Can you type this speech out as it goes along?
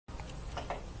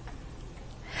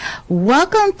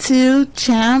Welcome to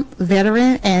C.H.A.M.P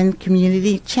Veteran and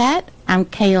Community Chat. I'm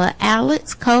Kayla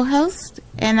Alex, co-host,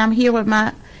 and I'm here with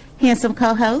my handsome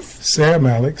co-host, Sam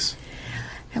Alex.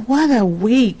 What a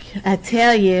week, I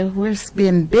tell you. We've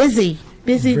been busy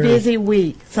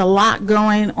week. It's a lot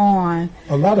going on.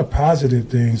 A lot of positive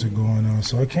things are going on,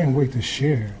 so I can't wait to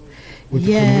share with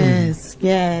the community.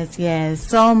 Yes.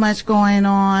 So much going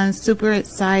on. Super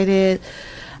excited.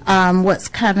 What's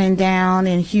coming down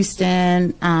in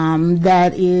Houston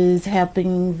that is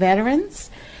helping veterans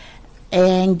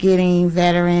and getting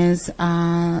veterans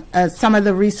some of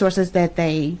the resources that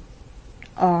they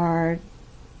are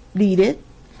needed.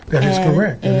 That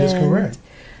is correct.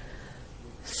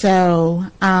 So,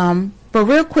 but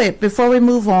real quick, before we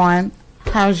move on,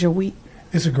 how's your week?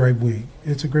 It's a great week.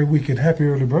 It's a great week, and happy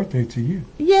early birthday to you.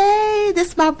 Yay! This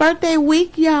is my birthday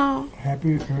week, y'all.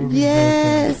 Happy early birthday.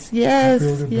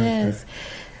 Yes.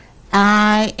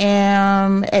 I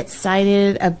am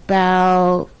excited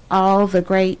about all the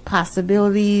great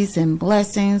possibilities and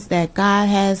blessings that God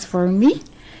has for me.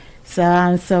 So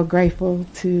I'm so grateful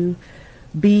to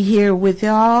be here with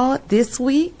y'all this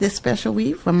week, this special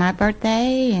week for my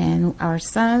birthday, and our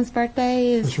son's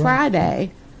birthday is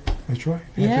Friday. That's right.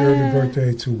 Happy early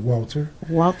birthday to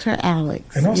Walter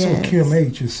Alex. And also Kim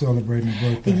H is celebrating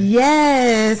her birthday.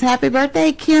 Yes. Happy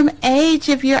birthday, Kim H.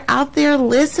 If you're out there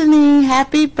listening,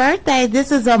 happy birthday. This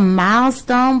is a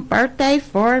milestone birthday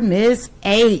for Miss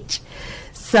H.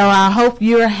 So I hope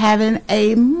you're having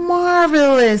a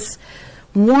marvelous,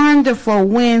 wonderful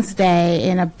Wednesday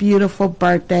and a beautiful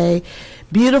birthday.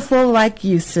 Beautiful like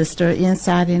you, sister,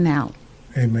 inside and out.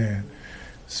 Amen.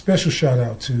 Special shout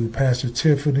out to Pastor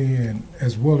Tiffany and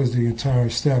as well as the entire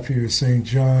staff here at St.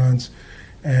 John's.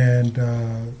 And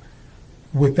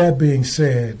with that being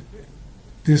said,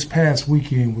 this past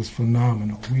weekend was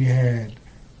phenomenal.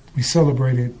 We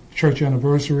celebrated church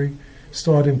anniversary.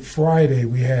 Starting Friday,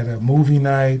 we had a movie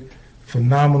night,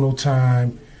 phenomenal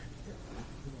time.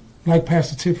 Like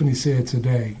Pastor Tiffany said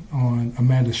today on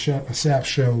Amanda Sapp's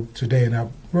show today, and I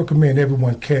recommend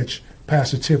everyone catch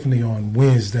Pastor Tiffany on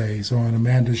Wednesdays on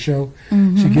Amanda's show.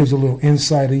 Mm-hmm. She gives a little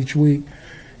insight each week.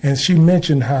 And she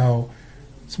mentioned how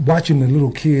watching the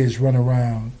little kids run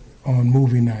around on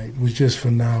movie night was just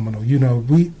phenomenal. You know,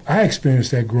 I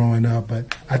experienced that growing up,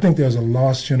 but I think there's a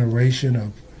lost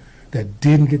generation that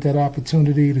didn't get that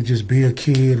opportunity to just be a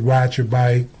kid, ride your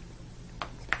bike,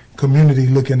 community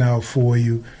looking out for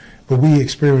you. But we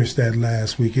experienced that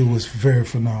last week. It was very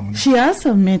phenomenal. She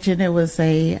also mentioned it was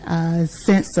a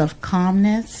sense of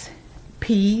calmness,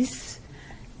 peace,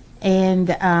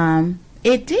 and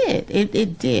it did.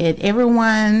 It did.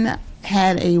 Everyone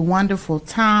had a wonderful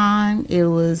time. It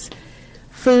was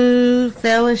food,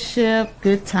 fellowship,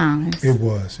 good times. It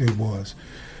was.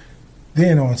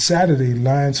 Then on Saturday,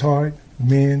 Lion's Heart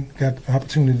men got the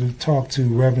opportunity to talk to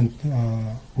Reverend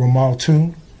Ramal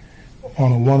Toon on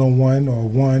a one-on-one or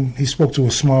one. He spoke to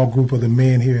a small group of the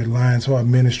men here at Lion's Heart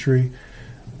Ministry.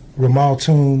 Ramal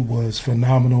Toon was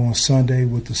phenomenal on Sunday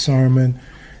with the sermon,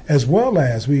 as well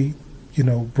as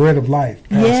Bread of Life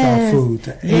passed out food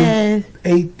to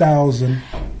 8,000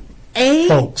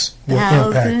 folks were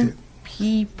impacted.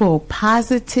 People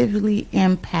positively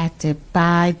impacted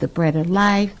by the Bread of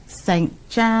Life, St.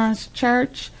 John's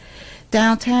Church,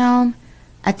 downtown.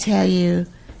 I tell you,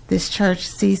 this church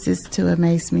ceases to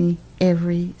amaze me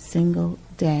every single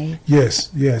day. Yes.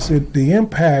 The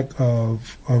impact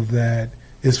of that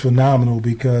is phenomenal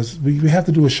because we have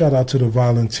to do a shout out to the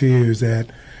volunteers that,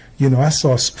 I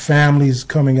saw families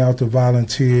coming out to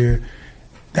volunteer.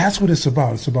 That's what it's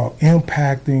about. It's about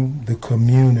impacting the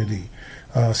community,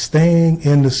 staying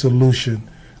in the solution,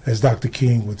 as Dr.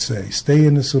 King would say. Stay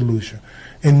in the solution.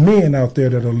 And men out there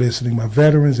that are listening, my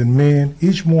veterans and men,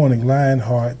 each morning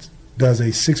Lionheart does a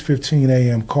 6:15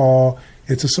 a.m. call.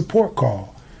 It's a support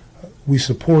call. We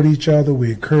support each other.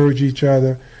 We encourage each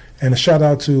other. And a shout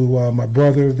out to my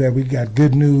brother that we got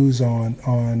good news on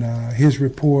his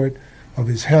report of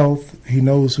his health. He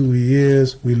knows who he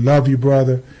is. We love you,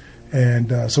 brother.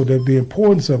 And so the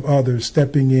importance of others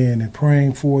stepping in and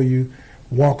praying for you,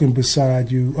 walking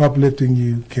beside you, uplifting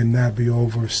you cannot be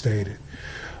overstated.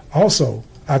 Also,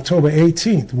 October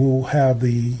 18th, we'll have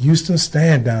the Houston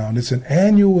Stand Down. It's an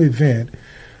annual event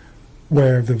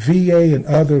where the VA and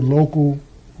other local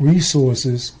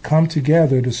resources come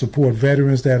together to support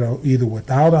veterans that are either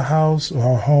without a house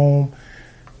or a home,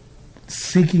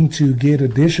 seeking to get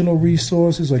additional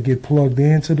resources or get plugged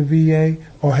into the VA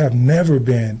or have never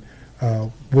been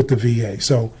with the VA.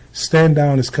 So Stand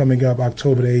Down is coming up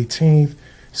October the 18th.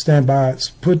 Stand by,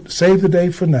 save the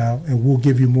date for now, and we'll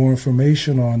give you more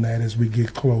information on that as we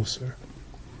get closer.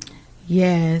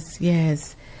 Yes.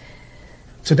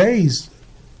 today's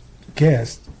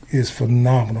guest is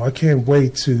phenomenal. I can't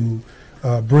wait to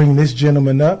bring this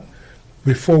gentleman up.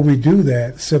 Before we do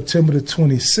that, September the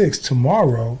 26th,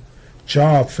 tomorrow,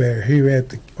 job fair here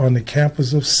on the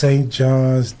campus of St.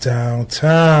 John's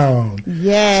downtown.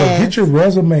 Yes. So get your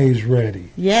resumes ready.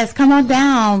 Yes, come on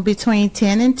down between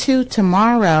 10 and 2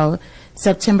 tomorrow,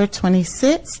 September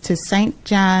 26th, to St.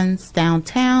 John's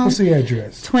downtown. What's the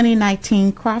address?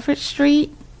 2019 Crawford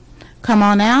Street. Come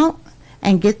on out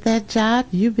and get that job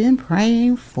you've been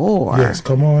praying for. Yes,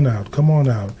 come on out. Come on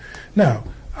out. Now,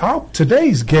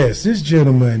 today's guest, this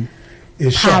gentleman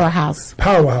is Powerhouse.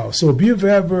 Powerhouse. So if you've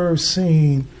ever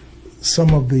seen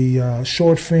some of the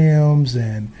short films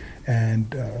and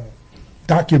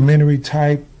documentary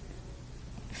type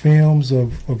films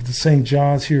of the St.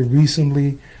 John's here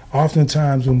recently,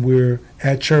 oftentimes when we're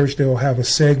at church, they'll have a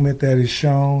segment that is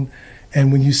shown.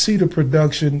 And when you see the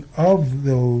production of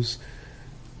those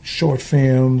short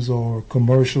films or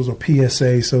commercials or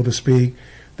PSA, so to speak,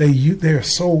 they're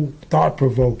so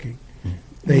thought-provoking.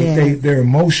 They're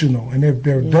emotional, and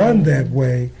they're done that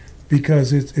way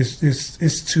because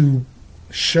it's to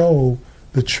show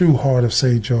the true heart of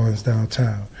St. John's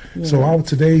downtown. So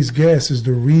today's guest is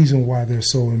the reason why they're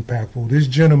so impactful. This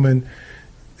gentleman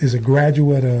is a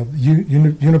graduate of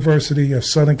University of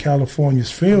Southern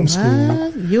California's Film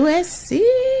School. USC.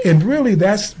 And really,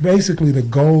 that's basically the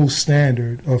gold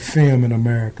standard of film in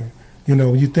America. You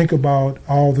know, you think about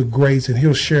all the greats, and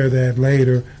he'll share that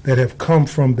later, that have come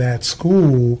from that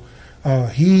school.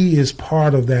 He is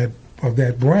part of that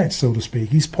branch, so to speak.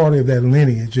 He's part of that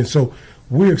lineage. And so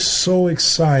we're so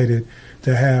excited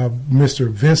to have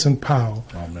Mr. Vincent Powell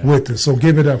with us. So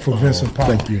give it up for Vincent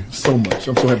Powell. Thank you so much.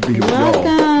 I'm so happy to be here with y'all.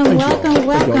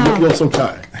 Welcome. You're so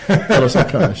kind. You're so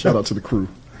kind. Shout out to the crew.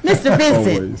 Mr.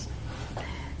 Vincent. Always.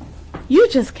 You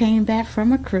just came back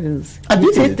from a cruise. I did.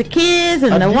 You took the kids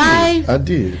and the wife. I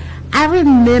did. I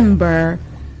remember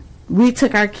we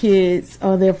took our kids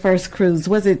on their first cruise.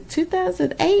 Was it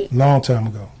 2008? Long time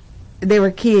ago. They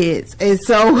were kids. And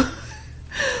so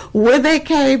when they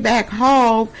came back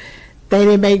home, they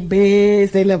didn't make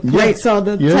beds. They left plates on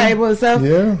the table and stuff.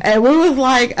 Yeah. And we was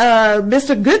like,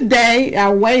 Mr. Goodday,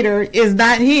 our waiter, is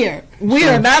not here. We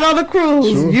are not on a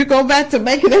cruise. Sure. You go back to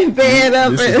making a bed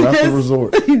up. This is not the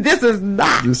resort. This is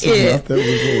not This it. is not that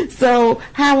resort. So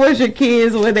how was your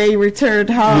kids when they returned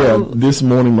home? Yeah, this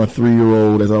morning my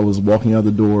 3-year-old, as I was walking out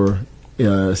the door,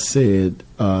 said,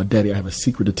 Daddy, I have a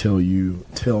secret to tell you.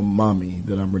 Tell Mommy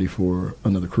that I'm ready for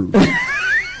another cruise.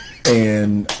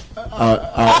 And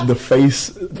the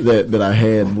face that I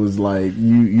had was like,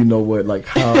 you know what, like,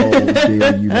 how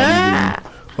dare you not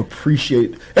even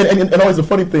appreciate. And always the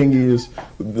funny thing is,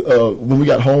 when we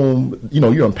got home, you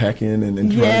know, you're unpacking and trying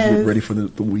to get ready for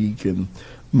the week, and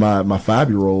my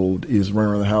 5-year-old is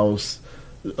running around the house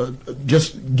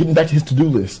just getting back to his to-do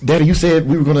list. Daddy, you said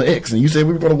we were going to X, and you said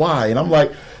we were going to Y, and I'm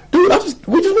like, dude, we just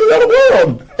went around the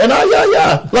world, and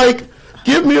like,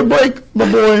 give me a break,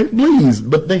 my boy, please.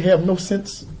 But they have no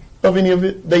sense of any of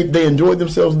it. They enjoyed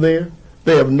themselves there.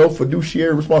 They have no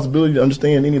fiduciary responsibility to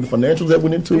understand any of the financials that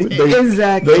went into it.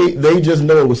 Exactly. They just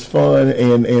know it was fun,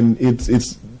 and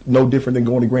it's no different than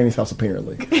going to Granny's house.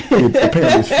 Apparently,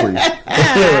 apparently it's free.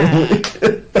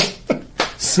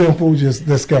 Simple, just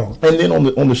let's go. And then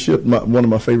on the ship, one of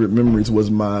my favorite memories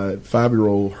was my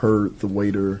 5-year-old heard the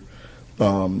waiter.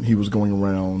 He was going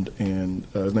around, and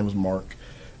his name was Mark.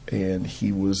 And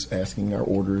he was asking our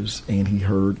orders, and he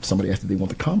heard somebody ask if they want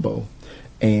the combo.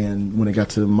 And when it got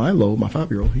to Milo, my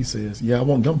 5-year-old, he says, "Yeah, I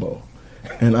want gumbo."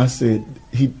 And I said,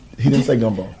 he didn't say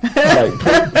gumbo. Like,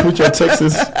 put your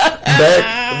Texas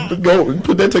back,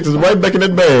 put that Texas right back in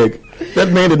that bag.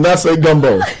 That man did not say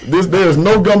gumbo. There is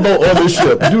no gumbo on this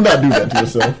ship. Do not do that to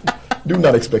yourself. Do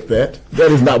not expect that.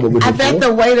 That is not what we're doing. I bet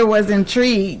the waiter was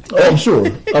intrigued. Oh, I'm sure.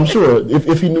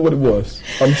 If he knew what it was,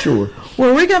 I'm sure.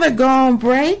 Well, we're going to go on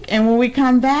break, and when we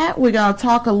come back, we're going to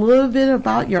talk a little bit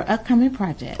about your upcoming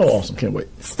projects. Oh, awesome. Can't wait.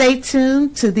 Stay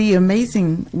tuned to the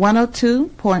amazing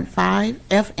 102.5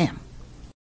 FM.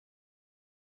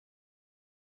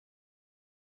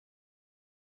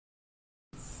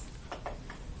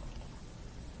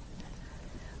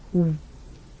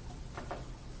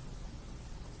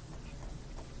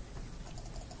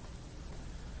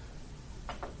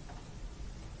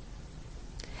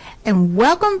 And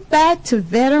welcome back to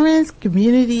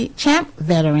C.H.A.M.P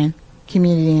Veteran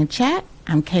Community and Chat.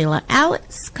 I'm Kayla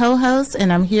Alex, co-host,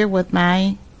 and I'm here with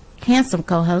my handsome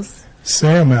co-host,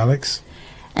 Sam Alex.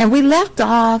 And we left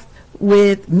off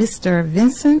with Mr.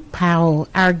 Vincent Powell,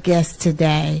 our guest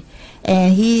today.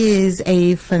 And he is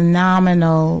a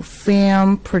phenomenal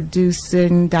film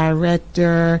producing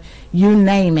director, you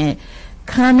name it.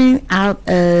 coming out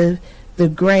of the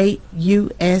great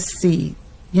USC,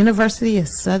 University of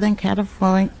Southern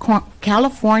California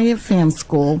Film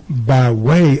School. By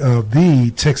way of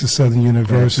the Texas Southern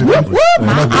University. Whoop, whoop,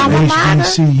 my alma mater.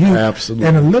 HBCU. Absolutely.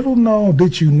 And a little known,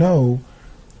 did you know,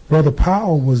 Brother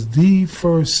Powell was the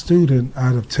first student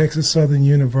out of Texas Southern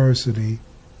University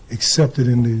accepted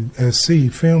in the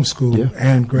USC Film School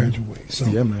and graduated. So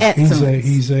man.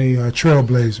 he's a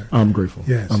trailblazer. I'm grateful.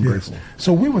 Yes, I'm yes. grateful.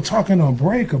 So we were talking on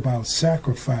break about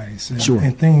sacrifice and, Sure.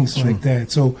 and things Sure. like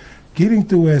that. So getting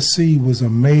through SC was a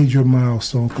major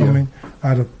milestone coming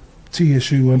out of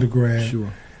TSU undergrad.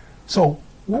 Sure. So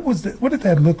what did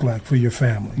that look like for your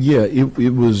family? Yeah,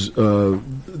 it was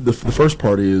the first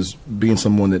part is being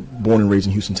someone that born and raised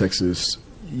in Houston, Texas.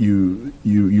 You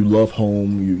love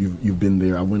home. You've been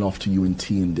there. I went off to UNT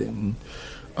in Denton.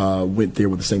 Went there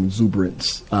with the same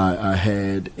exuberance I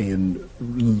had, and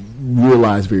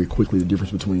realized very quickly the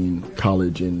difference between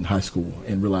college and high school,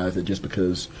 and realized that just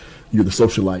because you're the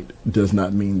socialite does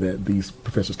not mean that these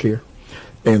professors care.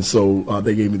 And so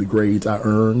they gave me the grades I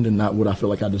earned and not what I felt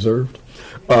like I deserved.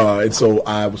 And so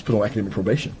I was put on academic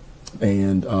probation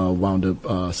and wound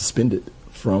up suspended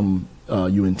from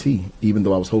UNT, even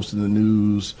though I was hosting the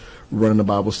news, running a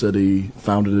Bible study,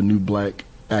 founded a new Black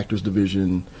Actors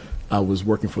Division. I was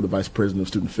working for the Vice President of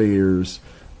Student Affairs.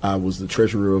 I was the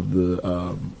treasurer of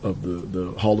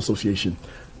the Hall Association.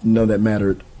 None of that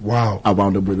mattered. Wow. I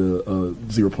wound up with a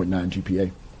 0.9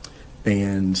 GPA.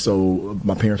 And so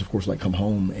my parents, of course, come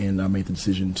home, and I made the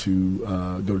decision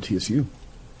to go to TSU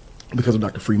because of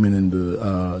Dr. Freeman and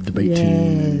the debate team,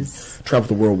 and traveled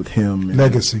the world with him. And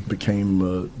Legacy. Became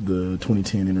the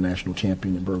 2010 international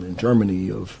champion in Berlin,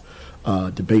 Germany of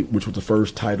debate, which was the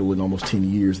first title in almost 10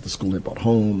 years that the school had brought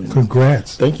home. And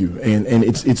congrats. Thank you. And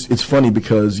it's funny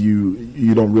because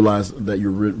you don't realize that you're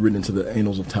written into the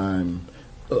annals of time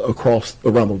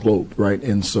around the globe, right?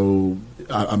 And so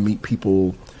I meet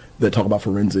people that talk about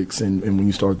forensics, and when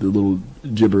you start the little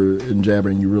gibber and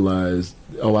jabbering, you realize,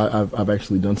 oh, I've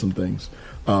actually done some things.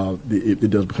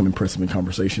 It does become impressive in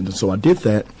conversations. And so I did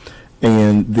that,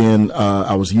 and then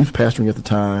I was youth pastoring at the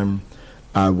time.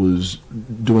 I was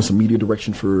doing some media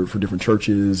direction for different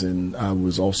churches, and I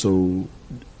was also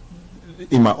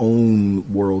in my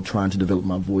own world trying to develop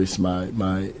my voice,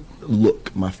 my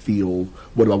look, my feel.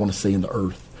 What do I want to say in the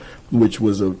earth? Which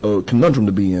was a conundrum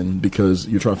to be in, because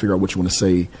you're trying to figure out what you want to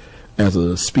say as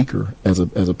a speaker, as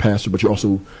a pastor, but you're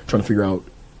also trying to figure out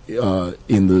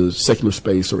in the secular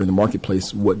space or in the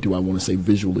marketplace, what do I want to say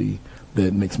visually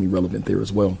that makes me relevant there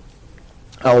as well.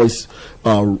 I always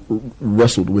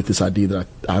wrestled with this idea that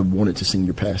I wanted to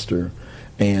senior pastor,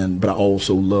 but I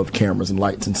also loved cameras and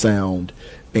lights and sound.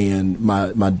 And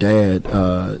my dad,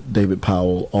 David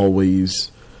Powell,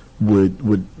 always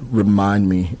would remind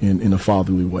me in a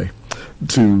fatherly way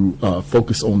to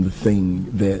focus on the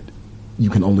thing that you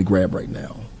can only grab right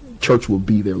now. Church will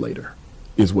be there later,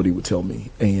 is what he would tell me.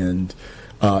 And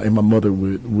my mother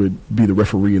would be the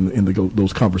referee in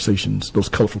those conversations, those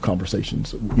colorful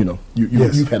conversations.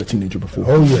 You've had a teenager before.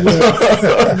 Oh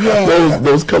yeah.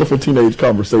 those colorful teenage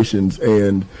conversations,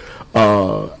 and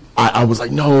I was like,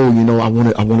 no, I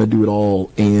want to do it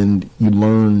all. And you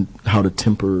learn how to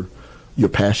temper your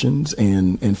passions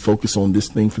and focus on this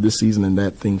thing for this season and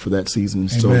that thing for that season.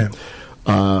 Amen.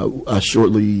 So I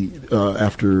shortly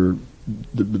after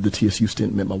the TSU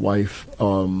stint met my wife,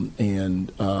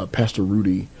 and Pastor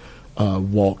Rudy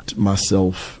walked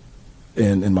myself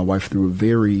and my wife through a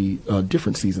very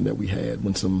different season that we had,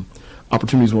 when some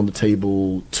opportunities were on the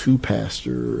table to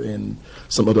pastor and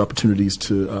some other opportunities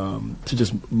to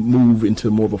just move into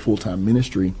more of a full-time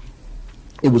ministry.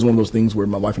 It was one of those things where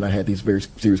my wife and I had these very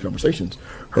serious conversations.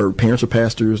 Her parents are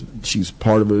pastors. She's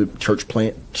part of a church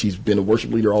plant. She's been a worship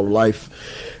leader all her life.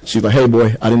 She's like, hey,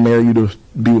 boy, I didn't marry you to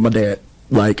be with my dad.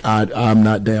 I'm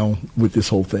not down with this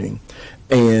whole thing.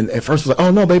 And at first I was like, oh,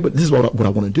 no, babe, but this is what I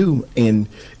want to do. And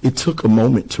it took a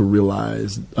moment to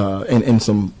realize, and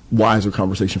some wiser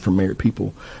conversation from married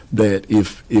people, that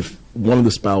if one of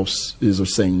the spouses are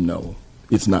saying no,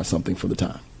 it's not something for the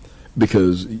time.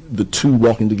 Because the two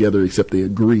walking together, except they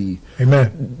agree,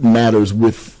 Amen, matters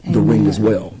with the ring as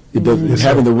well. It does.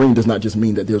 Having the ring does not just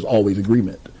mean that there's always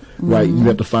agreement, right? You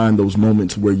have to find those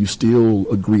moments where you still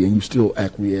agree and you still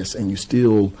acquiesce and you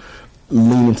still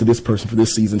lean into this person for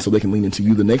this season so they can lean into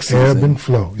you the next season. Ebb and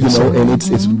flow. Yes, and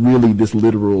it's really this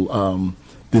literal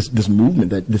this movement,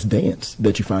 this dance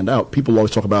that you find out. People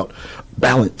always talk about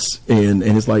balance, and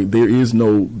it's like there is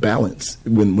no balance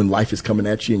when life is coming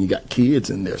at you and you got kids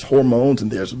and there's hormones and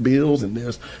there's bills and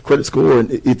there's credit score, and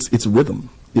it's rhythm.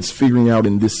 It's figuring out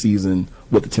in this season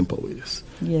what the tempo is.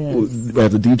 Yes.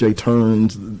 As the DJ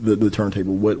turns the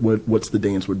turntable, what's the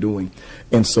dance we're doing?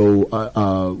 And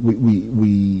so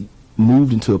we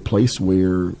moved into a place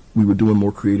where we were doing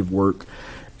more creative work,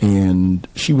 and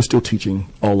she was still teaching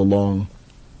all along.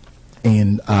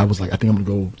 And I was like, I think I'm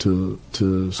going to go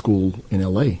to school in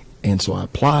LA. And so I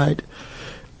applied.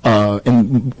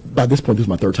 And by this point, this was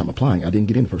my third time applying. I didn't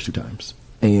get in the first 2 times.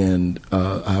 And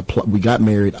we got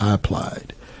married. I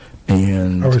applied.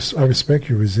 And I respect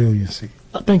your resiliency.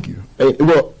 Thank you.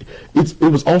 Well, it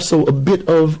was also a bit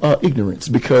of ignorance,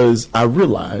 because I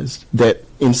realized that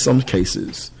in some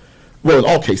cases, well, in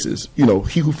all cases,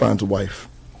 he who finds a wife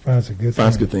finds a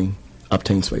good thing,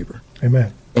 obtains favor.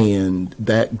 Amen. And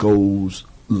that goes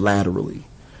laterally.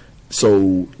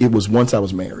 So it was once I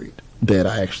was married that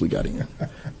I actually got in.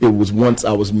 It was once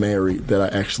I was married that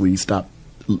I actually stopped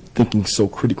thinking so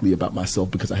critically about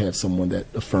myself, because I had someone that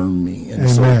affirmed me. And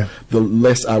Amen. so the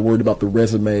less I worried about the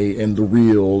resume and the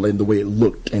reel and the way it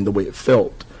looked and the way it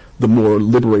felt, the more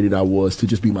liberated I was to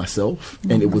just be myself.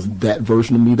 Mm-hmm. And it was that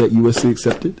version of me that USC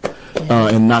accepted,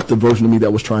 and not the version of me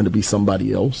that was trying to be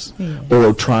somebody else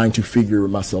or trying to figure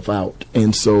myself out.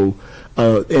 And so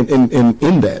and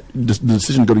in that, the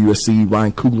decision to go to USC,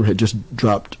 Ryan Coogler had just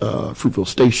dropped Fruitville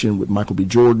Station with Michael B.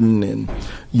 Jordan, and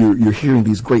you're hearing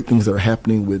these great things that are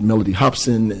happening with Melody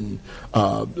Hobson, and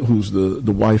who's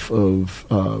the wife of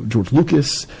George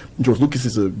Lucas. George Lucas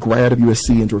is a grad of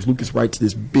USC, and George Lucas writes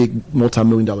this big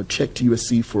multi-million-dollar check to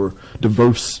USC for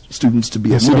diverse students to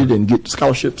be admitted and get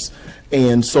scholarships.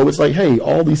 And so it's like, hey,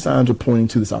 all these signs are pointing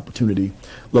to this opportunity.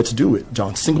 Let's do it.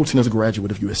 John Singleton is a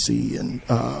graduate of USC, and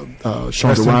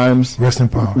Shonda Rhimes. Rest in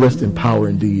power. Rest in power,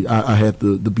 indeed. I had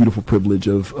the beautiful privilege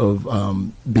of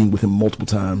being with him multiple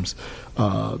times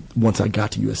once I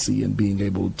got to USC, and being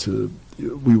able to.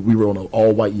 We were on an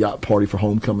all-white yacht party for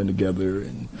homecoming together,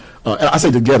 and I say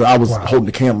together, I was holding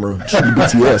the camera, shooting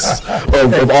BTS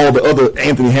of all the other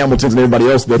Anthony Hamiltons and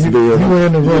everybody else that's there. You were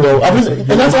in the room. And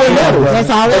that's all that matters. That's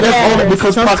all that matters.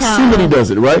 Because proximity does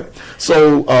it, right?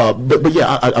 So, but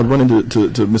yeah, I run into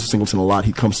Mr. Singleton a lot.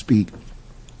 He comes speak.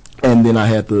 And then I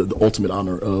had the ultimate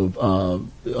honor of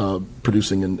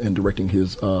producing and directing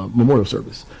his memorial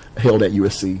service held at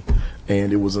USC,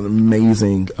 and it was an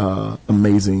amazing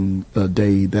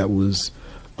day. That was,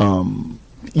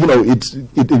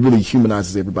 it really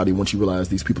humanizes everybody once you realize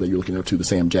these people that you're looking up to, the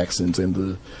Sam Jacksons and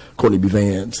the Courtney B.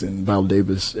 Vance and Viola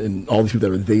Davis and all these people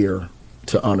that are there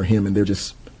to honor him, and they're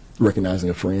just recognizing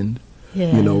a friend.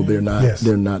 Yeah. They're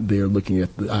not there looking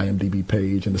at the IMDb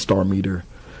page and the star meter.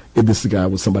 This guy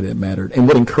was somebody that mattered. And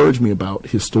what encouraged me about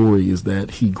his story is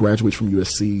that he graduates from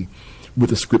USC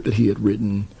with a script that he had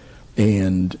written,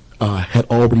 and had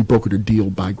already brokered a deal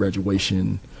by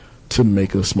graduation to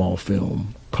make a small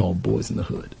film called Boys in the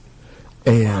Hood.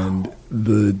 And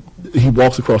he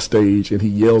walks across stage and he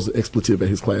yells an expletive at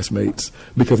his classmates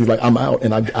because he's like, I'm out,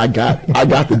 and I got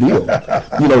the deal.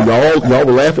 Y'all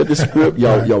were laughing at this script,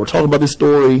 y'all were talking about this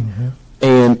story. Mm-hmm.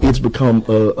 And it's become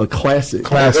a classic.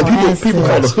 People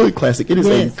call it a hood classic. It is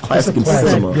a classic in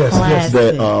cinema.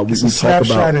 That it's a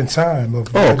snapshot in time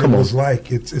of what it was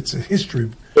like. It's a history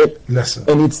lesson.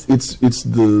 And it's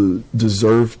the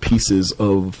deserved pieces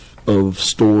of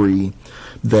story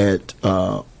that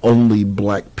only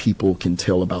black people can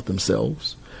tell about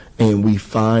themselves. And we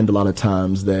find a lot of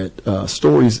times that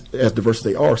stories, as diverse as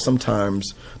they are,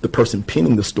 sometimes the person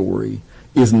penning the story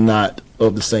is not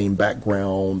of the same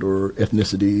background or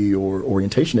ethnicity or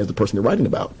orientation as the person they're writing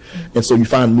about. And so you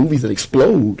find movies that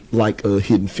explode, like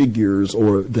Hidden Figures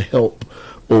or The Help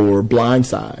or Blind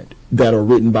Side, that are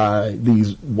written by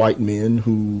these white men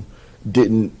who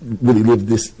didn't really live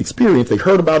this experience. They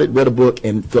heard about it, read a book,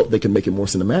 and felt they could make it more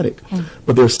cinematic.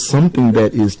 But there's something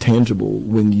that is tangible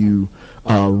when you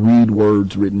read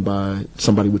words written by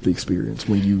somebody with the experience,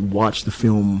 when you watch the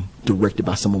film directed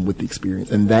by someone with the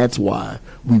experience. And that's why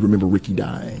we remember Ricky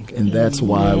dying, and that's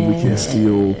why we can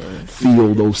still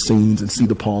feel those scenes and see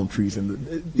the palm trees.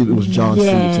 And it was John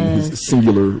Singleton, his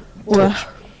singular touch.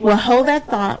 Well, hold that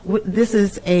thought. This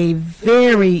is a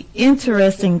very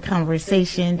interesting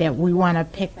conversation that we want to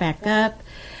pick back up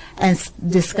and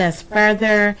discuss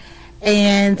further.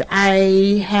 And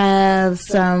I have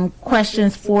some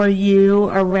questions for you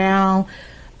around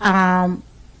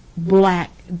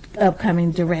black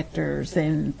upcoming directors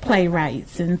and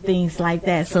playwrights and things like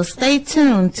that. So stay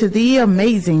tuned to the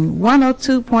amazing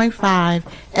 102.5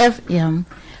 FM,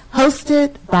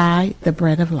 hosted by The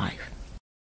Bread of Life.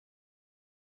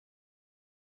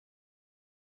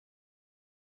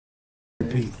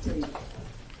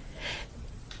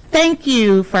 Thank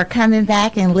you for coming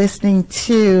back and listening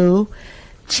to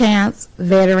C.H.A.M.P,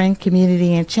 veteran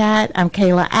community in chat. I'm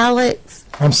Kayla Alex.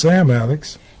 I'm Sam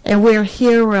Alex. And we're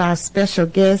here with our special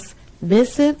guest,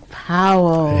 Vincent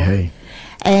Powell. Hey.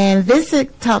 And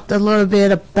Vincent talked a little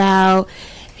bit about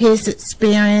his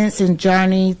experience and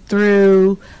journey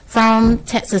from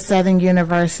Texas Southern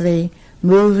University,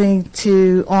 moving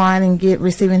on and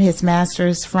receiving his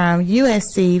master's from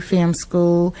USC Film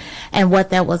School, and what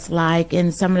that was like,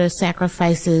 and some of the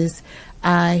sacrifices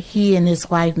he and his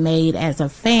wife made as a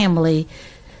family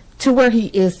to where he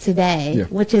is today,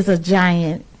 which is a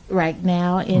giant right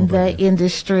now in the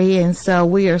industry. And so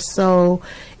we are so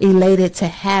elated to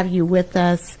have you with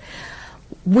us.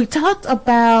 We talked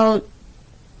about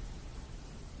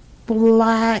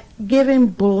giving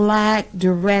black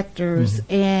directors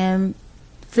and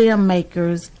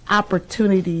filmmakers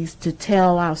opportunities to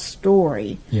tell our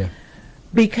story. Yeah.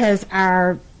 Because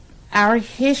our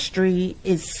history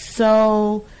is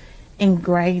so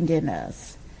ingrained in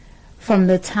us. From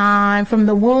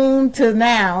the womb to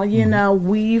now, you know,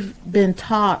 we've been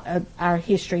taught our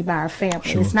history by our family.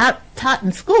 Sure. It's not taught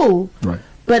in school, right,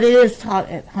 but it is taught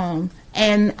at home.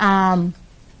 And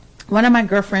one of my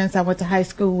girlfriends I went to high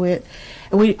school with,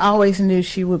 and we always knew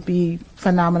she would be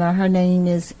phenomenal. Her name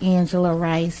is Angela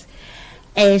Rice,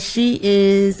 and she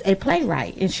is a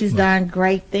playwright, and she's done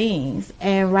great things.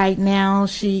 And right now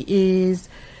she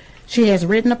has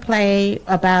written a play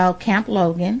about Camp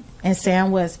Logan, and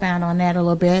Sam will expound on that a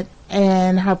little bit.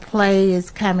 And her play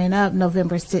is coming up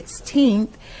November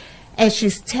 16th, and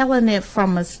she's telling it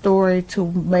from a story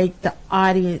to make the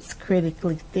audience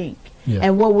critically think. Yeah.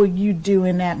 And what will you do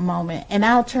in that moment? And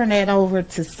I'll turn that over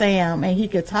to Sam, and he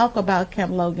could talk about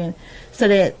Camp Logan so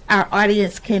that our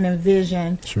audience can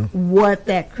envision what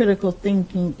that critical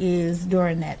thinking is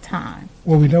during that time.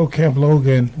 Well, we know Camp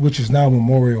Logan, which is now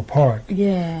Memorial Park.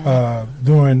 Yeah.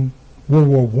 During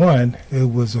World War I,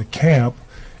 it was a camp.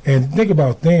 And think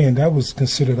about then, that was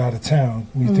considered out of town.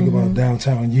 When you think about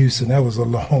downtown Houston, that was a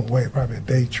long way, probably a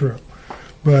day trip.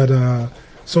 But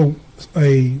so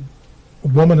a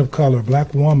woman of color, a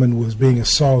black woman, was being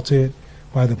assaulted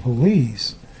by the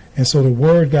police. And so the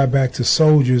word got back to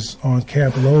soldiers on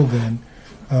Camp Logan,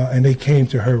 and they came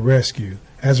to her rescue.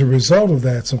 As a result of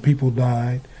that, some people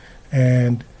died,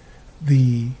 and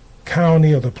the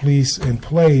county or the police in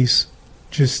place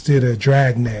just did a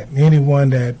dragnet.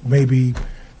 Anyone that maybe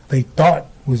they thought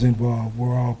was involved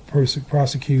were all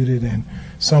prosecuted, and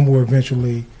some were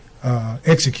eventually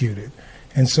executed.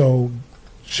 And so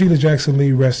Sheila Jackson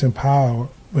Lee, rest in power,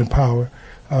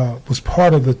 was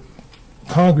part of the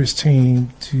Congress team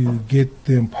to get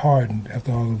them pardoned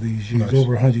after all of these years,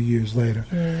 over 100 years later.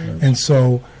 And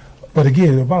so, but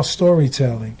again, about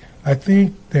storytelling, I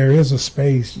think there is a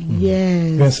space,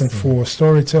 Vincent, for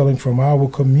storytelling from our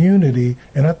community,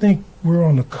 and I think we're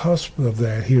on the cusp of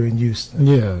that here in Houston.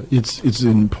 Yeah, it's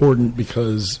important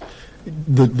because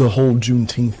the whole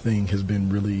Juneteenth thing has been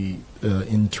really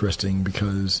interesting,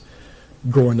 because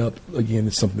growing up, again,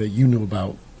 it's something that you knew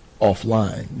about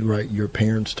offline, right? Your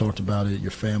parents talked about it,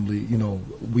 your family, you know,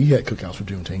 we had cookouts for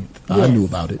Juneteenth. I knew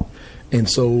about it. And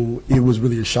so it was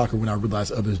really a shocker when I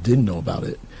realized others didn't know about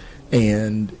it.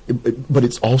 But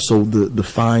it's also the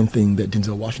fine thing that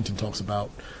Denzel Washington talks about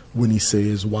when he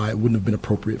says why it wouldn't have been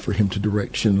appropriate for him to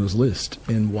direct Schindler's List,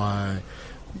 and why,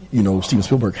 you know, Steven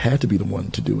Spielberg had to be the one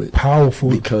to do it. Powerful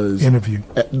because interview.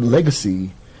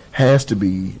 Legacy has to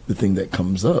be the thing that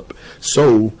comes up.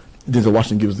 So Denzel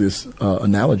Washington gives this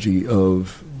analogy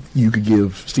of, you could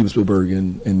give Steven Spielberg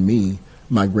and me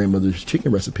my grandmother's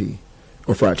chicken recipe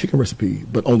or fried chicken recipe,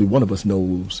 but only one of us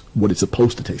knows what it's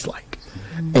supposed to taste like.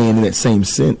 And in that same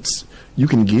sense, you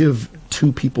can give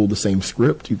two people the same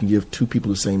script, you can give two people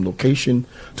the same location,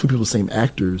 two people the same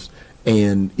actors,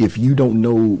 and if you don't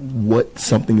know what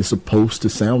something is supposed to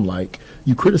sound like,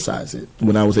 you criticize it.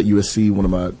 When I was at USC, one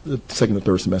of my second or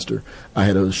third semester, I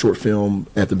had a short film.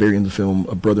 At the very end of the film,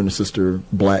 a brother and a sister,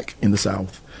 black in the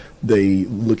South, they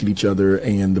look at each other,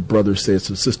 and the brother says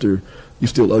to the sister, "You're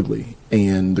still ugly."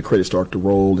 And the credits start to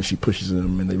roll, and she pushes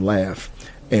him, and they laugh.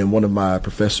 And one of my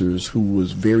professors, who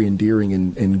was very endearing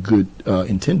and good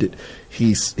intended,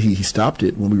 he stopped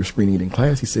it when we were screening it in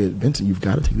class. He said, "Vincent, you've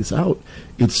got to take this out.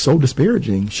 It's so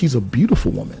disparaging. She's a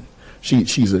beautiful woman.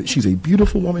 She's a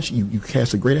beautiful woman. You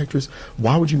cast a great actress.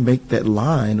 Why would you make that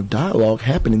line of dialogue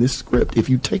happen in this script? If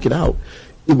you take it out,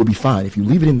 it would be fine. If you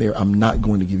leave it in there, I'm not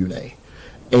going to give you an A."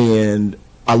 And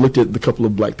I looked at the couple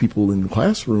of black people in the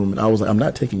classroom, and I was like, I'm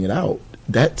not taking it out.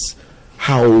 That's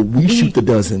how we shoot the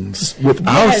dozens with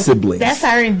our siblings. That's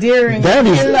our endearing. That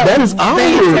is our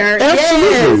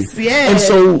absolutely. Yes. And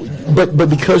so, but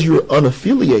because you're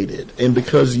unaffiliated and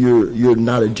because you're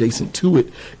not adjacent to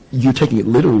it, you're taking it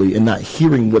literally and not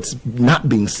hearing what's not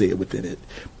being said within it.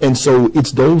 And so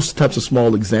it's those types of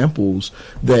small examples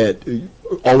that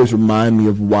always remind me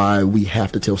of why we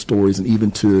have to tell stories. And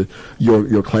even to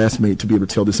your classmate, to be able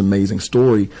to tell this amazing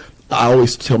story, I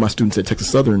always tell my students at Texas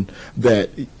Southern that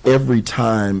every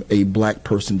time a black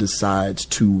person decides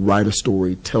to write a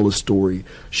story, tell a story,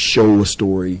 show a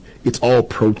story, it's all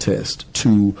protest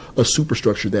to a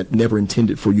superstructure that never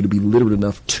intended for you to be literate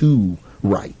enough to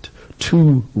write,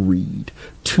 to read,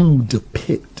 to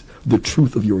depict the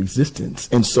truth of your existence.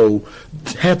 And so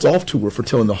hats off to her for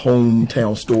telling the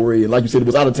hometown story. And like you said, it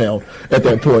was out of town at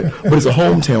that point, but it's a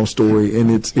hometown story,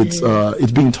 and it's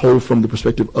being told from the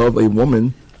perspective of a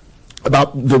woman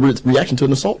about the reaction to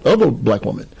an assault of a black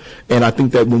woman. And I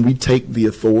think that when we take the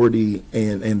authority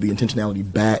and the intentionality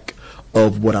back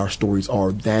of what our stories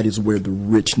are, that is where the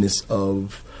richness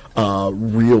of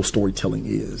real storytelling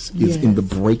is in the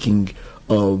breaking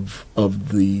of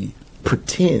the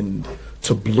pretend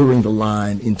to blurring the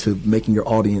line into making your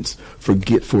audience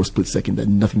forget for a split second that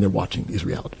nothing they're watching is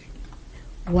reality.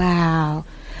 Wow.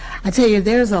 I tell you,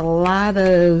 there's a lot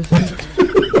of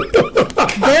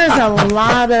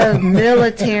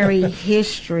military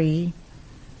history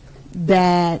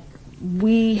that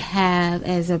we have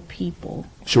as a people.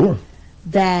 Sure.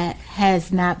 That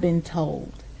has not been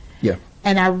told. Yeah.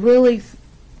 And I really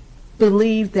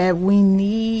believe that we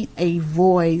need a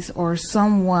voice or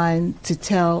someone to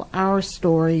tell our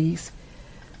stories,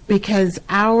 because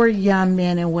our young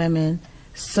men and women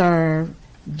serve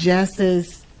just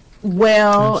as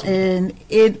well and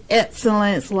in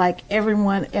excellence like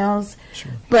everyone else.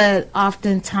 Sure. But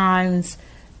oftentimes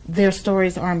their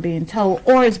stories aren't being told,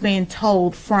 or it's being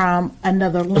told from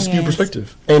another lens. A skewed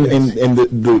perspective. And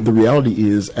the reality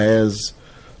is, as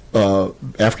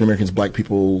African Americans, black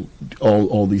people,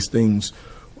 all these things,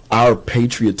 our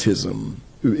patriotism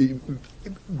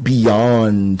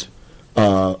beyond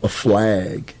a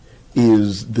flag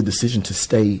is the decision to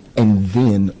stay, and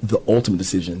then the ultimate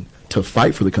decision to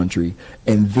fight for the country,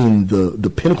 and then the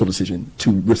pinnacle decision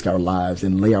to risk our lives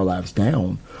and lay our lives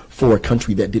down for a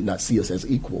country that did not see us as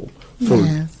equal for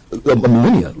a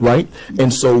millennia, right?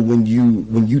 And so when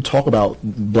you talk about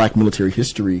black military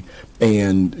history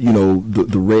and, you know,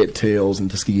 the Red Tails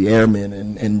and Tuskegee Airmen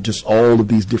and just all of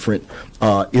these different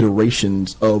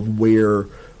iterations of where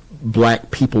black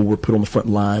people were put on the front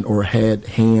line or had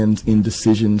hands in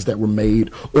decisions that were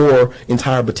made, or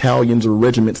entire battalions or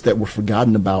regiments that were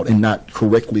forgotten about and not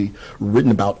correctly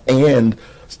written about, and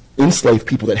enslaved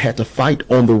people that had to fight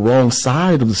on the wrong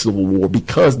side of the Civil War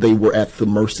because they were at the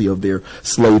mercy of their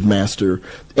slave master,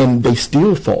 and they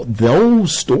still fought.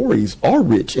 Those stories are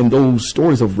rich, and those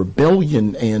stories of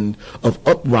rebellion and of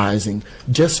uprising,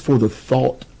 just for the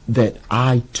thought that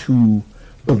I too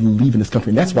believe in this country.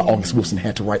 And that's why August Wilson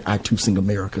had to write I Too Sing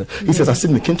America. He says, I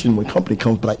sit in the kitchen when company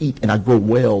comes, but I eat and I grow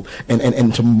well,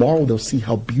 and tomorrow they'll see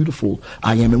how beautiful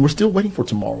I am. And we're still waiting for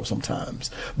tomorrow sometimes.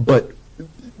 But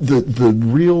the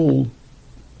real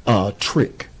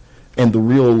trick and the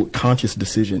real conscious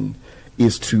decision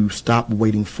is to stop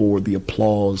waiting for the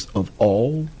applause of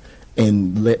all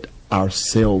and let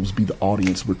ourselves be the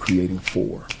audience we're creating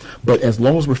for. But as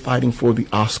long as we're fighting for the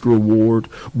Oscar award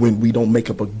when we don't make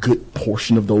up a good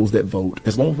portion of those that vote,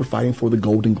 as long as we're fighting for the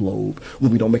Golden Globe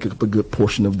when we don't make up a good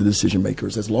portion of the decision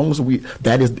makers, as long as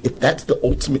if that's the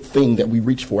ultimate thing that we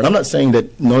reach for. And I'm not saying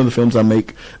that none of the films I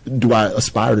make do I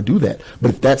aspire to do that,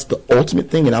 but if that's the ultimate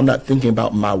thing, and I'm not thinking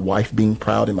about my wife being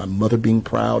proud and my mother being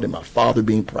proud and my father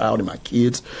being proud and my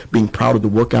kids being proud of the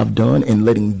work I've done and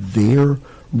letting their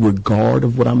regard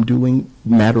of what I'm doing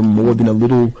matter more than a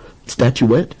little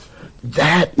statuette,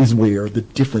 that is where the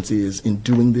difference is in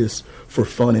doing this for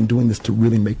fun and doing this to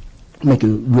really make a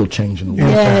real change in the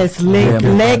world. Yes,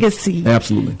 legacy.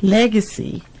 Absolutely.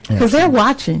 Legacy. Because they're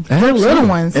watching. They're little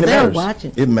ones. And they're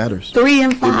watching. It matters. 3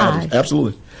 and 5.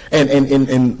 Absolutely.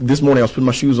 And this morning I was putting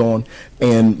my shoes on,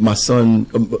 and my son,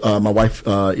 my wife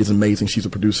is amazing. She's a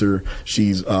producer.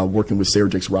 She's working with Sarah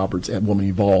Jakes Roberts at Woman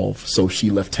Evolve. So she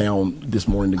left town this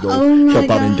morning to go help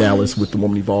out in Dallas with the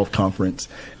Woman Evolve conference.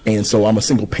 And so I'm a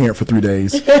single parent for 3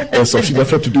 days. And so she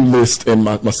left her to-do list, and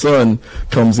my son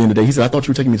comes in today. He said, I thought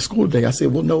you were taking me to school today. I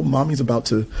said, well, no, Mommy's about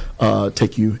to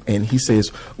take you. And he says,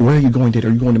 where are you going, Dad?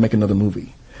 Are you going to make another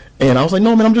movie? And I was like,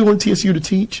 no, man, I'm just going to TSU to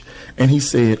teach. And he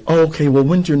said, oh, okay, well,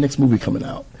 when's your next movie coming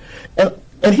out?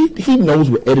 And he knows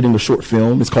we're editing a short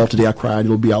film. It's called Today I Cried.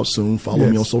 It'll be out soon. Follow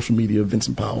me on social media,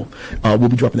 Vincent Powell. We'll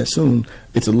be dropping that soon.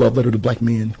 It's a love letter to black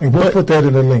men. And we'll put that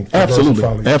in the link.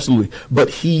 Absolutely. But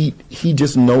he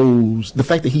just knows, the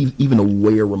fact that he's even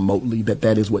aware remotely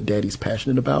that is what Daddy's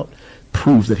passionate about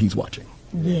proves that he's watching.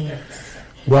 Yes.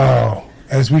 Wow.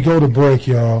 As we go to break,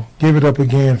 y'all, give it up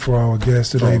again for our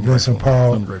guest today, Vincent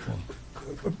Powell. I'm grateful.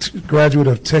 Graduate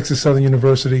of Texas Southern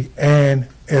University and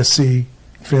SC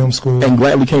Film School. And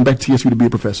gladly came back to TSU to be a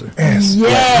professor. Yes.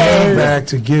 Yes. Back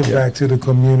to give back to the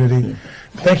community. Yeah.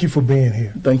 Thank you for being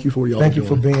here. Thank you for y'all. Thank you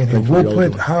for being here. Thank you for We'll y'all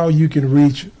put doing. how you can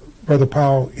reach Brother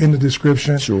Powell in the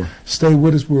description. Sure. Stay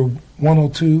with us. We're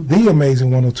 102, the amazing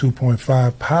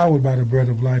 102.5, powered by the bread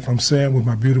of life. I'm Sam with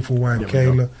my beautiful wife,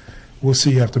 Kayla. We'll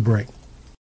see you after break.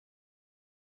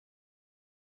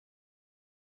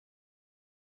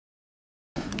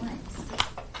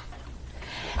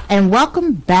 And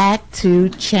welcome back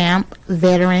to C.H.A.M.P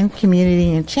Veteran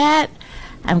Community and Chat.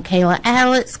 I'm Kayla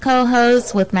Alex,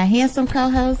 co-host with my handsome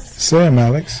co-host. Sam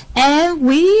Alex. And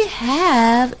we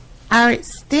have our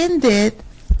extended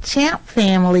C.H.A.M.P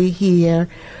family here,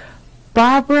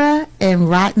 Barbara and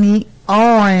Rodney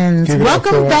Owens. Give it up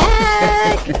Welcome for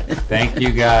back. Thank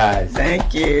you, guys.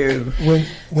 Thank you.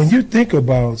 When you think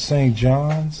about St.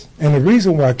 John's, and the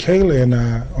reason why Kayla and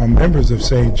I are members of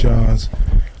St. John's,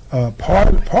 part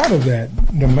of that,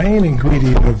 the main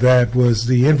ingredient of that was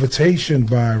the invitation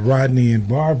by Rodney and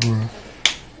Barbara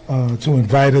to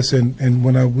invite us, and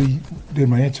when we did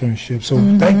my internship. So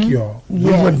thank y'all. We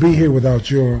Yes. wouldn't be here without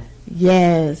your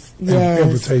Yes.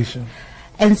 invitation.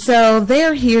 And so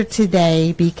they're here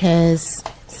today because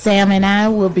Sam and I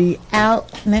will be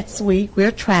out next week.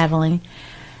 We're traveling.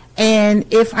 And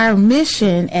if our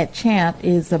mission at C.H.A.M.P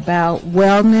is about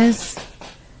wellness,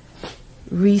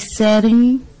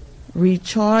 resetting,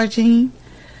 recharging,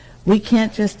 we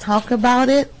can't just talk about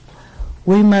it.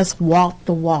 We must walk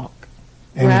the walk.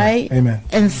 Amen. Right? Amen.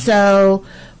 And so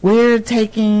we're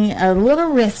taking a little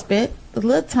respite, a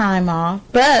little time off,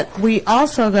 but we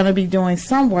also going to be doing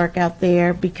some work out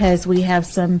there because we have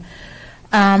some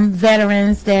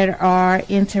veterans that are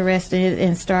interested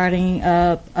in starting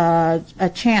a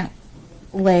C.H.A.M.P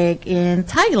leg in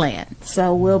Thailand.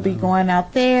 So we'll be going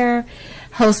out there,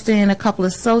 hosting a couple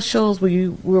of socials.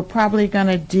 We're probably going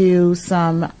to do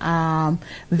some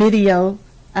video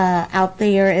out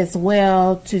there as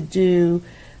well to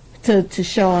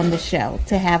show on the show,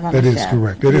 to have on That the is show.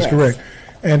 correct. That is Yes. correct.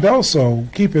 And also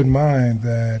keep in mind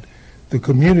that the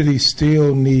community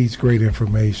still needs great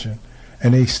information,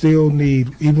 and they still need,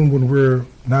 even when we're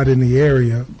not in the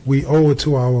area, we owe it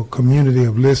to our community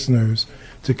of listeners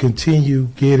to continue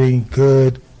getting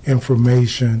good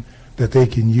information that they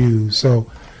can use. So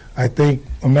I thank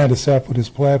Amanda Sapp for this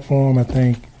platform. I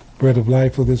thank Bread of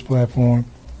Life for this platform.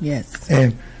 Yes.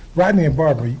 And Rodney and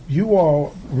Barbara, you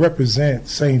all represent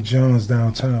St. John's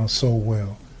downtown so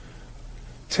well.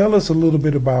 Tell us a little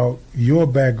bit about your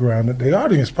background. The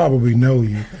audience probably know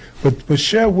you, but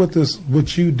share with us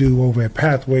what you do over at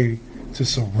Pathway to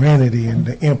Serenity and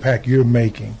the impact you're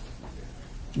making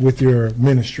with your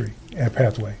ministry at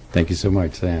Pathway. Thank you so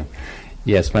much, Sam.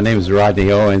 Yes, my name is Rodney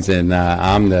Owens, and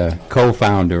I'm the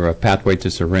co-founder of Pathway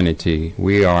to Serenity.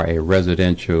 We are a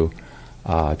residential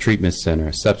treatment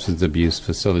center, substance abuse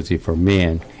facility for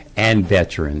men and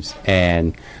veterans.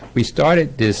 And we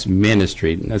started this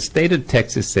ministry. The state of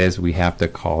Texas says we have to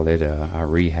call it a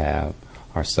rehab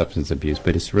or substance abuse,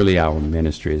 but it's really our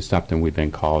ministry. It's something we've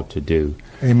been called to do.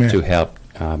 Amen. To help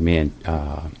men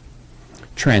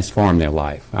transform their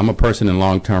life. I'm a person in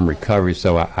long-term recovery,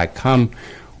 so I come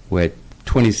with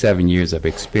 27 years of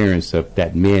experience of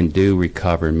that men do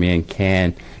recover. Men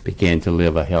can begin to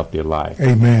live a healthier life.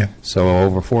 Amen. So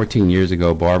over 14 years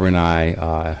ago, Barbara and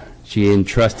I, she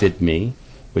entrusted me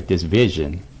with this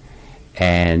vision,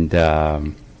 and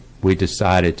we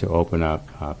decided to open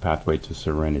up Pathway to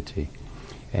Serenity.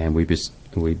 And we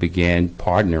began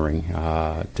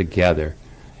partnering together,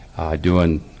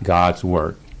 doing God's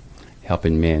work,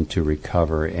 helping men to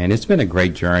recover. And it's been a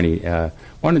great journey.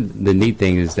 One of the neat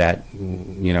things is that,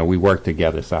 we work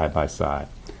together side by side,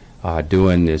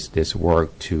 doing this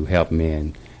work to help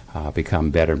men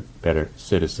become better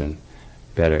citizens,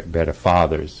 better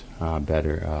fathers,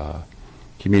 better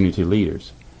community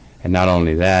leaders. And not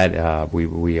only that,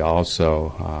 we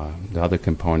also, the other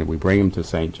component, we bring them to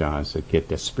St. John's to get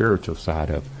the spiritual side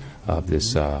of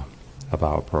this, of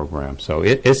our program. So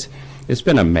it's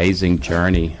been an amazing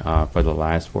journey for the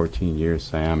last 14 years,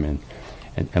 Sam. And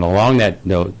along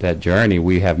that journey,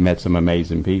 we have met some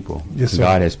amazing people. Yes, sir.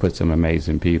 God has put some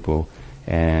amazing people,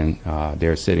 and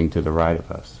they're sitting to the right of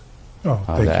us. Oh,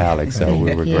 thank you. Alex, so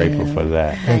we were grateful for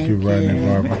that. Thank you, Rodney and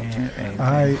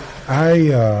Barbara.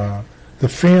 I the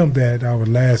film that our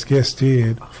last guest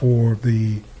did for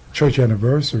the church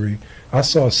anniversary, I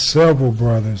saw several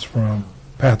brothers from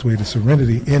Pathway to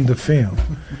Serenity in the film,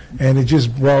 and it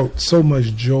just brought so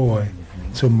much joy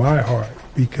to my heart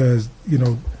because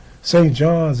St.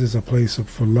 John's is a place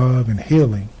for love and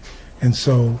healing. And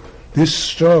so this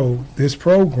show, this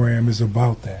program is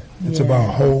about that. It's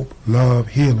about hope, love,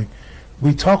 healing.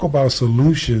 We talk about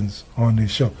solutions on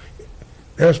this show.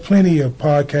 There's plenty of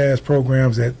podcast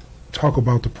programs that talk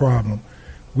about the problem.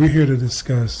 We're here to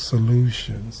discuss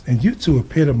solutions. And you two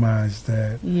epitomize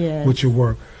that with your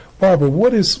work. Barbara,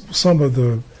 what is some of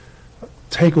the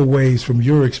takeaways from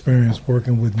your experience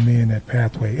working with men at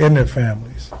Pathway and their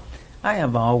families? I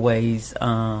have always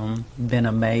been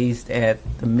amazed at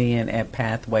the men at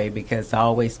Pathway because I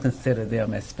always consider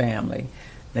them as family.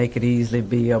 They could easily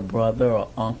be a brother or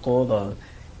uncle or,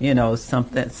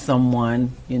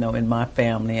 someone, in my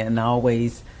family, and I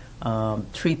always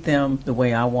treat them the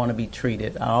way I want to be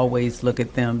treated. I always look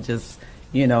at them just,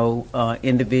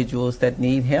 individuals that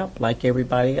need help like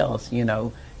everybody else,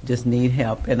 just need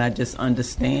help. And I just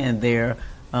understand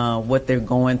what they're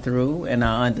going through, and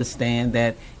I understand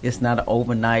that it's not an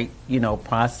overnight,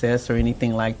 process or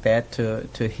anything like that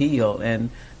to heal. And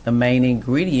the main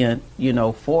ingredient,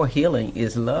 for healing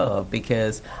is love,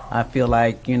 because I feel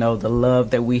like, the love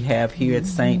that we have here at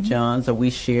St. John's, or we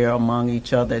share among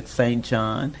each other at St.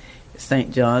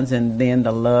 John's, and then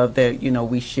the love that,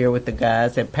 we share with the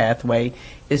guys at Pathway,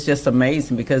 it's just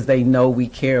amazing because they know we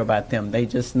care about them. They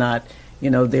just not,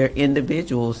 they're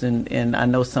individuals, and I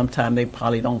know sometimes they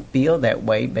probably don't feel that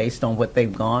way based on what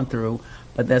they've gone through,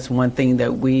 but that's one thing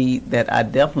that I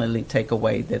definitely take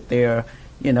away, that they're,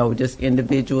 just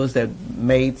individuals that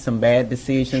made some bad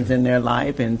decisions in their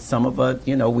life, and some of us,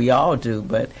 we all do,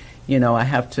 but, I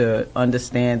have to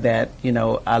understand that,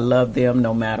 I love them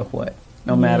no matter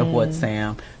what,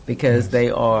 Sam, because they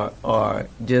are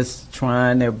just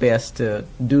trying their best to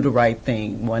do the right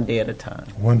thing one day at a time.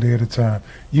 One day at a time.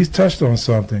 You touched on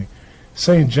something,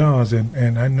 St. John's,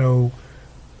 and I know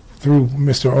through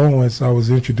Mr. Owens, I was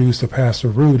introduced to Pastor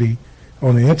Rudy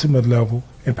on the intimate level,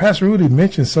 and Pastor Rudy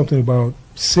mentioned something about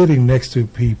sitting next to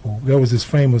people. That was his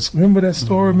famous, remember that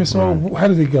story, Miss O? How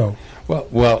did it go?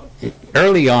 Well,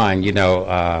 early on,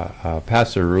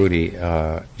 Pastor Rudy,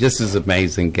 just as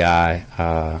amazing guy.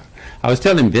 I was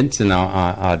telling Vincent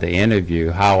on the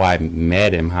interview how I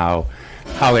met him, how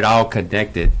it all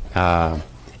connected.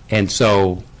 And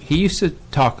so he used to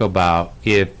talk about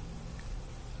if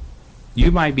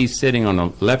you might be sitting on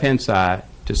the left-hand side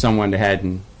to someone that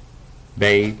hadn't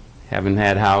bathed, haven't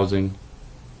had housing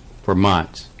for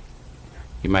months.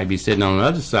 You might be sitting on the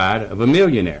other side of a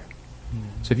millionaire.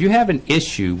 So if you have an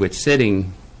issue with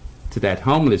sitting to that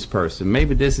homeless person,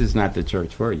 maybe this is not the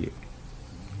church for you.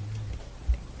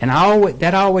 And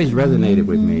that always resonated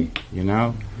with me,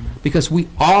 because we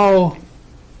all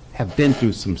have been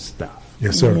through some stuff.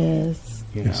 Yes, sir. Yes.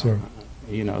 Yes, sir.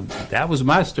 That was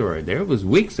my story. There was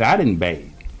weeks I didn't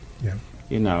bathe.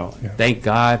 Yeah. Thank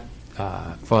God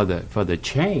for the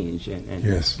change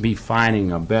and me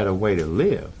finding a better way to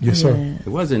live. Yes, sir. It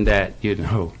wasn't that,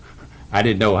 I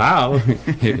didn't know how.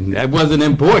 That wasn't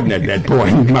important at that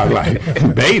point in my life.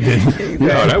 Bathing,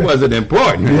 that wasn't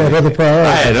important. You had other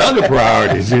priorities. I had other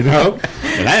priorities, and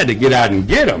I had to get out and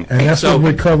get them. And that's what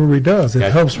recovery does. It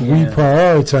helps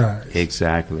reprioritize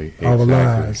exactly our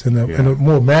lives in a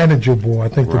more manageable. I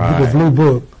think the blue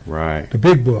book, the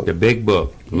big book, the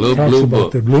little blue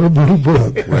book, the little blue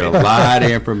book with a lot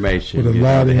of information, with a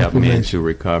lot of to help information men to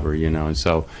recover. And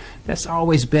so. That's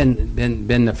always been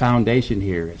the foundation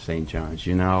here at St. John's.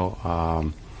 We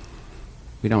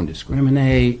don't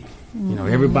discriminate.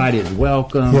 Everybody is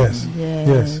welcome. Yes.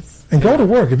 And go to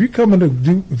work. If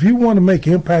you want to make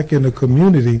impact in the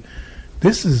community,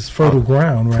 this is fertile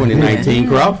ground, right? 2019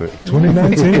 Crawford.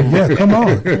 2019. Yeah, come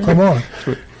on.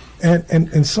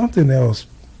 And something else,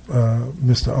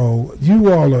 Mr. O.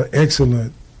 You all are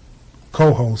excellent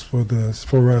co-hosts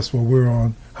for us while we're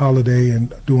on holiday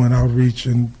and doing outreach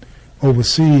and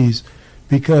overseas,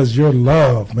 because your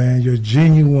love, man, your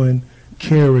genuine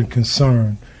care and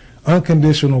concern,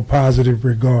 unconditional positive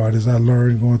regard, as I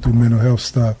learned going through mental health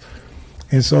stuff.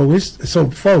 And so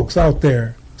folks out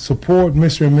there, support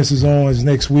Mr. and Mrs. Owens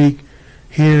next week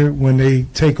here when they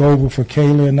take over for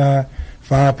Kayla and I,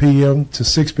 5 p.m. to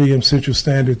 6 p.m. Central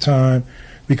Standard Time,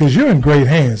 because you're in great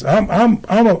hands. I'm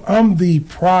the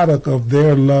product of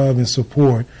their love and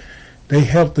support. They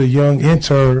helped a young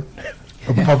intern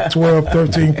about 12,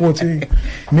 13, 14,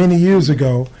 many years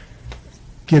ago,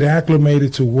 get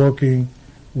acclimated to working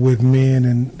with men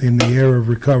in the era of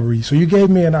recovery. So you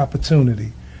gave me an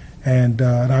opportunity, and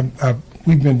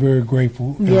we've been very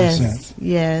grateful ever since.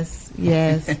 Yes.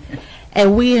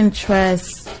 And we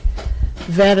entrust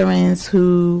veterans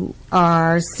who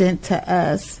are sent to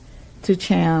us, to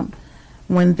C.H.A.M.P,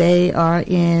 when they are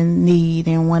in need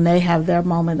and when they have their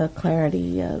moment of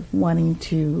clarity of wanting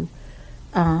to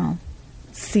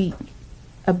seek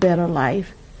a better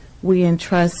life, we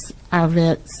entrust our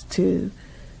vets to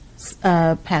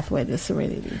Pathway to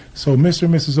Serenity. So, Mr.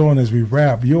 and Mrs. Owen, as we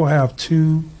wrap, you'll have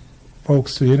 2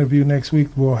 folks to interview next week.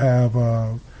 We'll have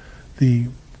the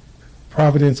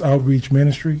Providence Outreach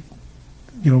Ministry.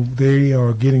 You know, they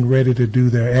are getting ready to do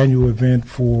their annual event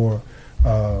for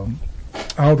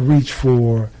outreach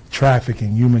for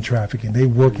trafficking, human trafficking. They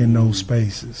work in those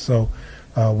spaces. So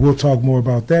we'll talk more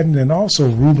about that. And then also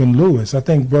Ruben Lewis. I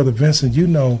think, Brother Vincent, you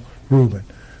know Ruben,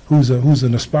 who's a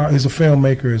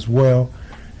filmmaker as well.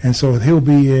 And so he'll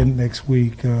be in next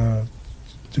week to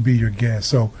be your guest.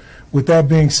 So with that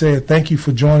being said, thank you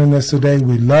for joining us today.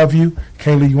 We love you.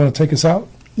 Kaylee, you want to take us out?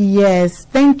 Yes,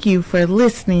 thank you for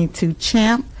listening to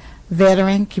C.H.A.M.P.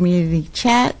 Veteran Community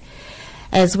Chat.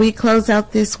 As we close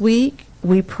out this week,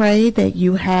 we pray that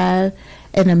you have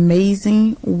an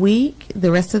amazing week,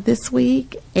 the rest of this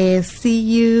week, and see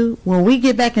you when we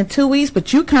get back in 2 weeks,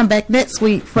 but you come back next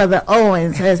week for the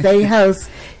Owens as they host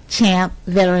C.H.A.M.P.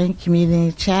 Veteran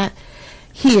Community Chat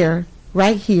here,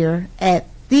 right here at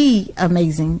the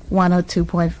amazing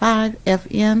 102.5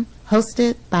 FM,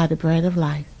 hosted by the Bread of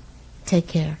Life. Take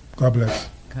care. God bless.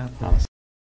 God bless.